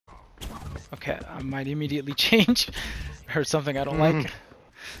Okay, I might immediately change. Heard something I don't like.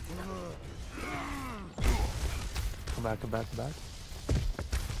 Come back, come back, come back.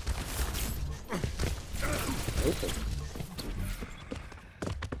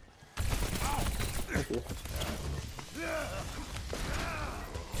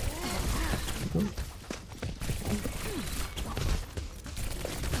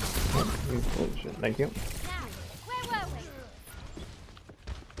 Thank you.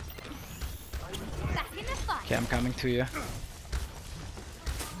 Okay, I'm coming to you.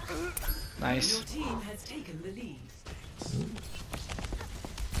 Nice. Your team has taken the lead.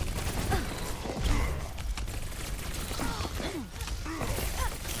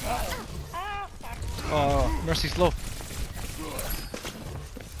 Oh, Mercy's low.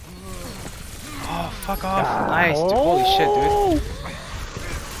 Oh, fuck off. Nice, dude. Holy shit, dude.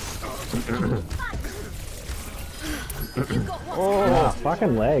 Oh,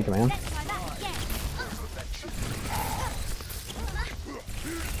 fucking leg, man.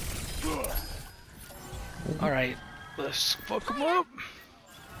 Alright, let's fuck him up.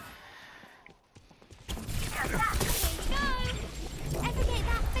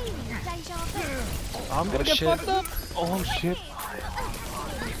 I'm gonna get fucked up. Oh shit.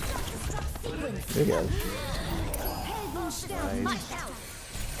 You're good. Nice.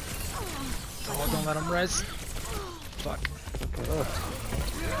 Oh, don't let him res. Fuck.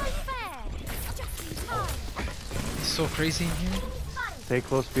 It's so crazy in here. Stay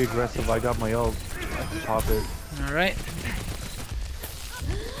close, be aggressive. I got my ult. Pop it. Alright.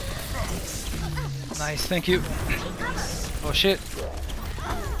 Nice, thank you. Oh shit.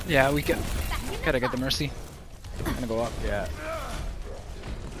 Yeah, we gotta get the Mercy. I'm gonna go up. Yeah.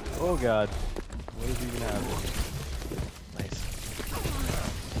 Oh god. What does he even have? Nice.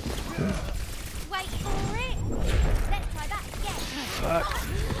 Wait for it. Let's try that again. Fuck.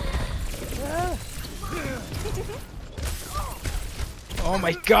 Oh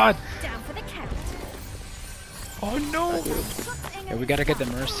my god. Down for the count. Oh no. Yeah, we gotta get the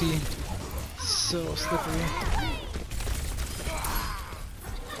Mercy. So slippery.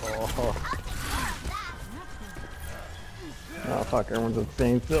 Oh. Oh fuck, everyone's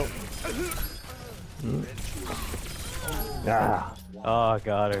insane still. Ah. Oh,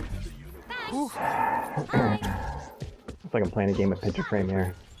 got her. It's like I'm playing a game of picture frame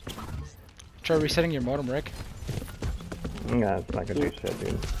here. Try resetting your modem, Rick. Yeah, it's not gonna do shit,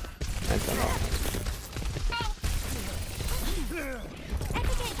 dude. I don't know.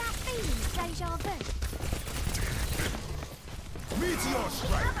 Ever get that feeling, deja vu?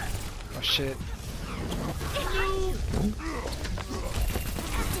 Oh shit.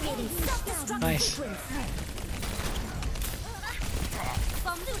 Nice.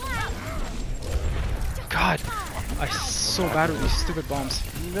 God, I'm so bad with these stupid bombs.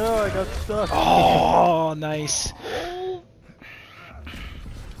 No, I got stuck. Oh, nice.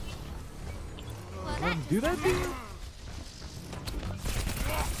 Let him do that to you?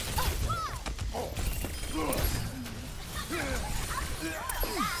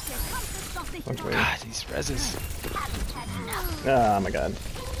 God, these reses. Oh my god.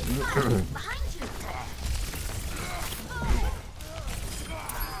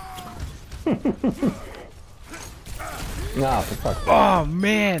 No, for fuck's sake. Oh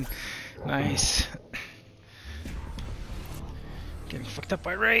man, nice. Getting fucked up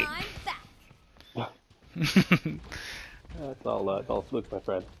by Ray. It's all fluke, my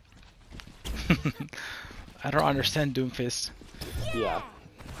friend. I don't understand Doomfist. Yeah.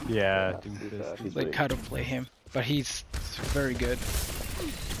 Yeah, He's Like how to play him, but he's very good.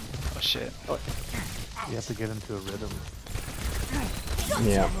 Oh shit. you have to get into a rhythm.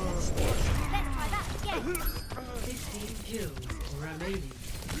 Yeah. 15 kills remaining.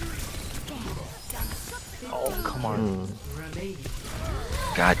 Oh, come on. Remaining.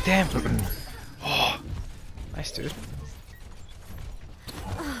 God damn. Oh, nice dude.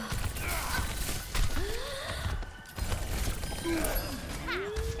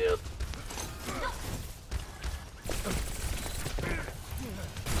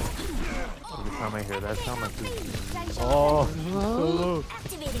 Every time I hear that sound, like this. Oh. Oh,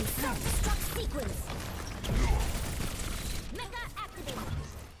 Activating self-destruct sequence. Mega activated.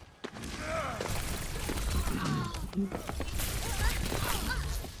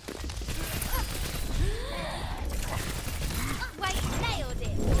 Wait, nailed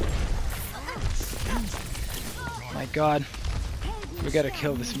it. My God, we gotta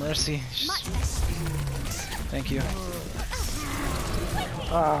kill this Mercy. Thank you.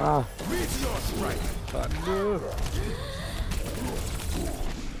 Ah. Fuck.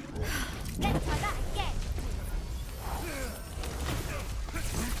 Let's try that again.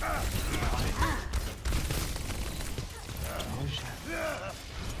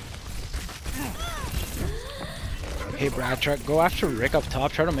 Hey Brad, go after Rick up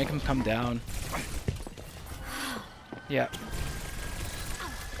top. Try to make him come down. Yeah.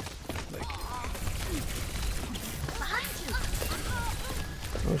 Like,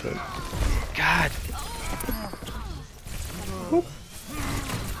 Oh, shit. God.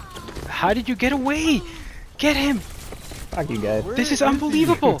 How did you get away? Get him! Fuck you guys. This is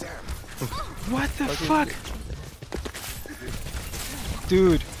unbelievable! What the fuck?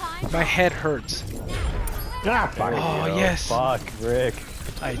 Dude, my head hurts. Ah, fuck. Oh, yes. Fuck, Rick.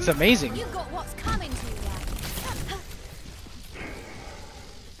 It's amazing. You got what's coming to you.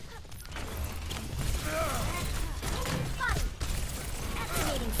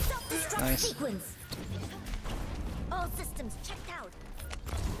 Activating self-destruct Nice. sequence. All systems checked out.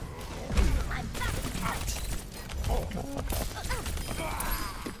 I'm back.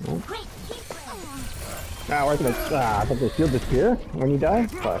 Great, keep running. Ah, where's my... Ah, does the shield disappear when you die?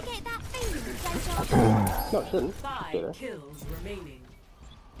 Fuck. Get that feeling, Deja. No, it shouldn't. 5 kills remaining.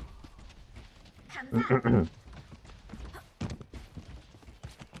 Come back.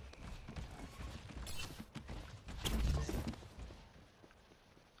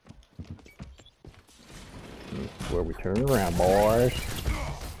 Where we turn around, boys.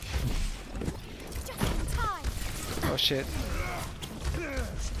 Just in time. Oh shit.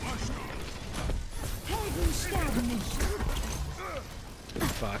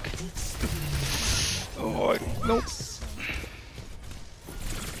 Fuck. Oh, nope.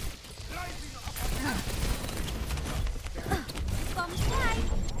 Bombs fly.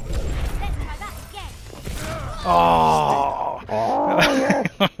 Let's try that again. Oh! Oh, yeah.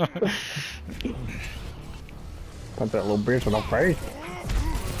 Put that little bitch in my face.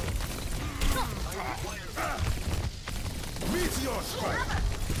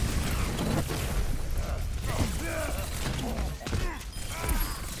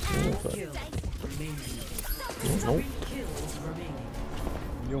 Kills remaining. Nope. Kills remaining.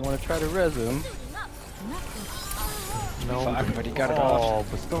 You want to try to res him? No. Fuck, but he got it oh,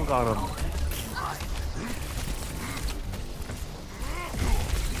 off. but still got him.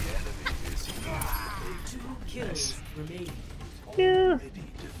 Kills remaining. Yeah.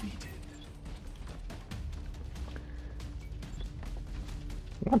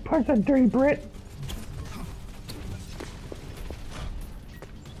 I punch that dirty Brit.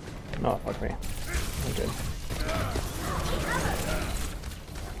 No, fuck me. I'm good.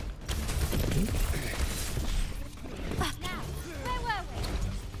 Now, where were we?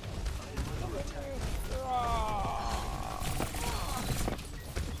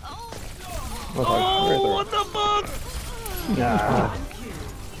 Oh, what the fuck? Nah.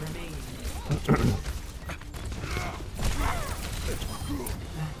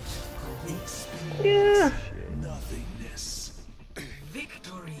 Yeah.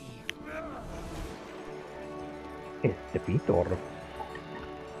 Victory. It's defeator.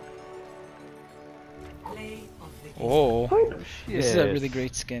 Play of the game. Oh, What? this is a really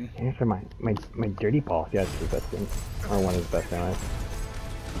great skin. Answer my dirty ball. Yeah, it's the best skin. Or one of the best anyways.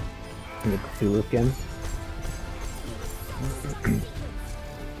 And the Cthulhu skin.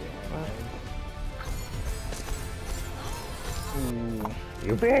 Ooh.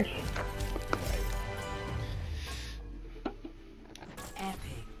 You bitch! Epic.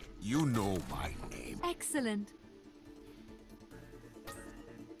 You know my name. Excellent.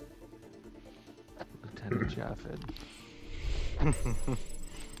 Lieutenant Jaffed.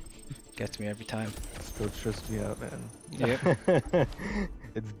 Gets me every time. Still trips me out, man. Yep.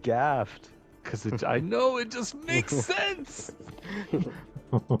 It's gaffed. Cause I know it just makes sense.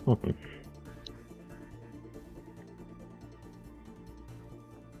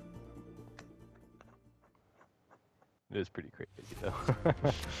 It is pretty crazy though.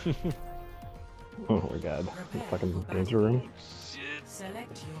 Oh my god. The fucking danger room.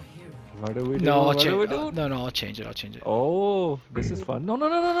 Select your hero. What do we do? No, I'll What do we change. do? No, I'll change it. I'll change it. Oh, this is fun. No,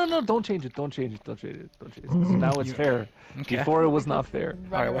 don't change it. Don't change it. Don't change it. Don't change it. Now it's fair. Okay. Before it was not fair.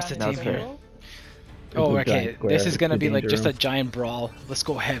 All right, what's the Now team it's here? fair. Oh, It's a okay. giant square. This is It's gonna the be like danger just a room. giant brawl. Let's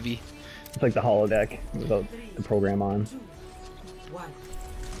go heavy. It's like the holodeck without the program on. 2, 1.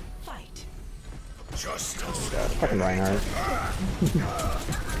 Fight. Just Fucking Reinhardt.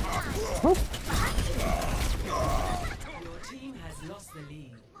 Your team has lost the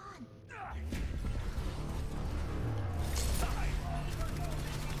lead.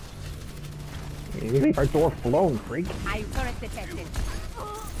 You leave our door flown, freak. I turret detected.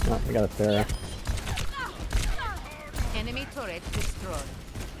 Oh, we got a Sarah. Enemy turret destroyed.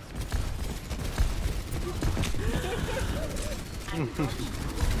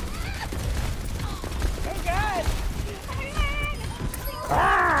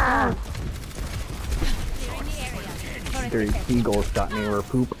 Ah! Clearing the area. Dirty eagles got me or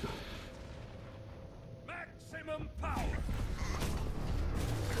poop. Maximum power.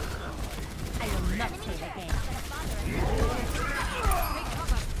 I will not fail again.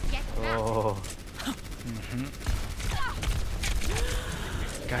 Oh.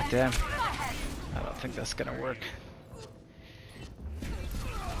 God damn. I don't think that's gonna work.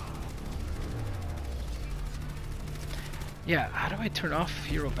 Yeah, how do I turn off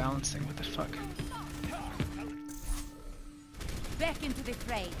hero balancing? What the fuck? Back into the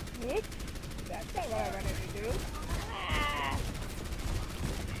fray. Whoops. That's not what I wanted to do.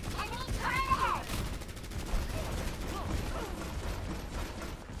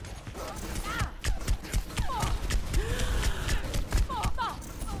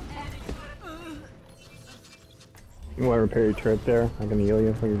 You want to repair your trip there? I'm gonna heal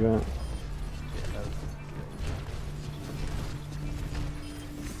you while you're doing it.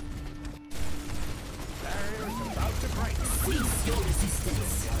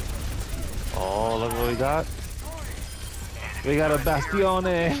 Oh, look what we got. We got a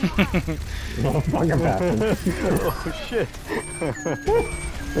Bastione. Oh, fucking Bastion. Oh shit.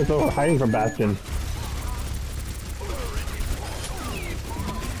 They're so hiding from Bastion.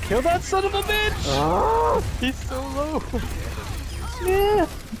 Kill that son of a bitch! Ah! He's so low. Yeah.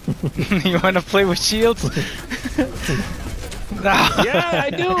 You wanna play with shields? No. Yeah, I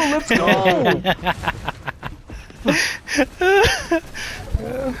do. Let's go.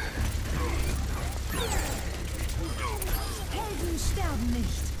 Helden sterben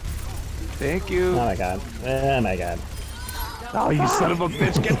nicht. Thank you. Oh my god. Oh my god. Oh, you son of a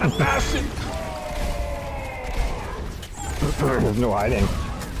bitch! Get the Bastion. There's no hiding.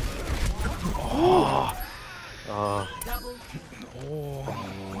 Oh. Oh.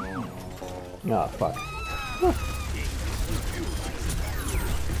 Oh fuck.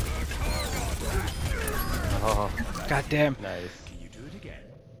 Oh, God damn. nice. Can you do it again?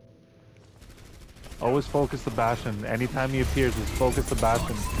 Always focus the Bastion. Anytime he appears, just focus the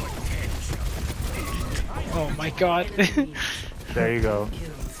Bastion. Oh my god. There you go.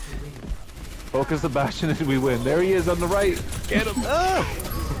 Focus the Bastion and we win. There he is on the right. Get him. Ah!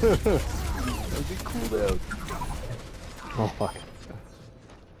 That'd be cool down. Oh fuck.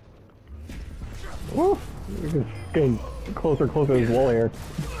 Woo! We're just getting closer and closer to his wall here.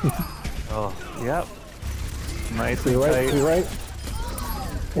 Oh, yep. Nice To and the right, tight. to the right.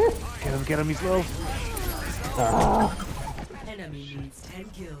 Get him, he's low. Ah. Enemy needs 10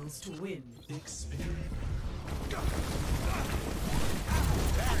 kills to win.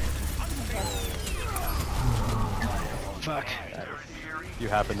 Fuck. You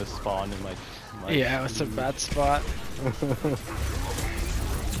happen to spawn in my Yeah, it's a bad spot.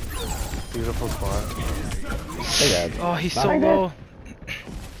 beautiful spot. Hey guys. Oh, he's so Behind low.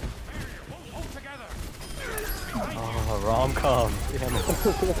 Oh, rom-com. Damn it.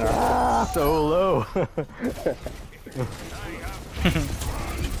 So low.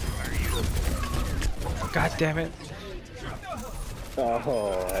 God damn it.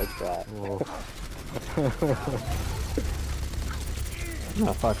 Oh, that's right.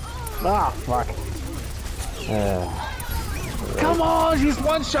 Oh fuck. Ah, fuck. Come on, he's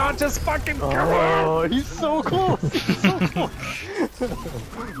one shot, just fucking come on. He's so close. He's so close.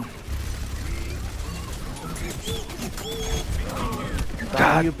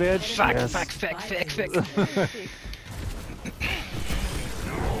 God, you bitch. Fuck, Yes. fuck.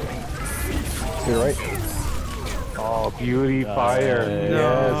 To the right. Oh, beauty fire.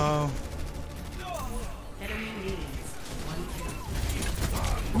 Yes. No. Enemy needs 1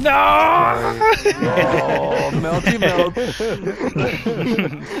 kill. No! Oh, melty melt.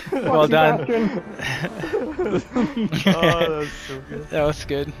 Well done. Oh, that's so good. That was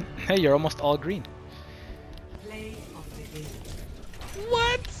good. Hey, you're almost all green. Play of the game.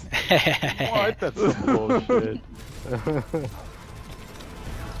 What? What? That's some bullshit.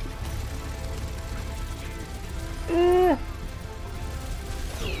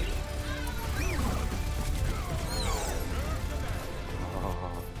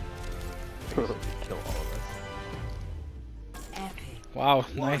 Kill all of us. Epic. Wow,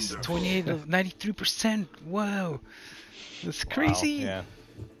 nice. 28 of 93%. Whoa. That's crazy. Wow, yeah.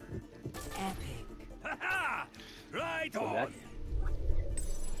 Epic. Right on.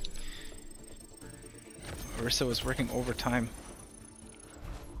 Marissa was working overtime.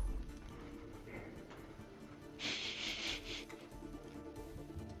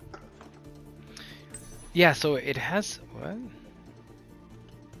 Yeah, so it has what?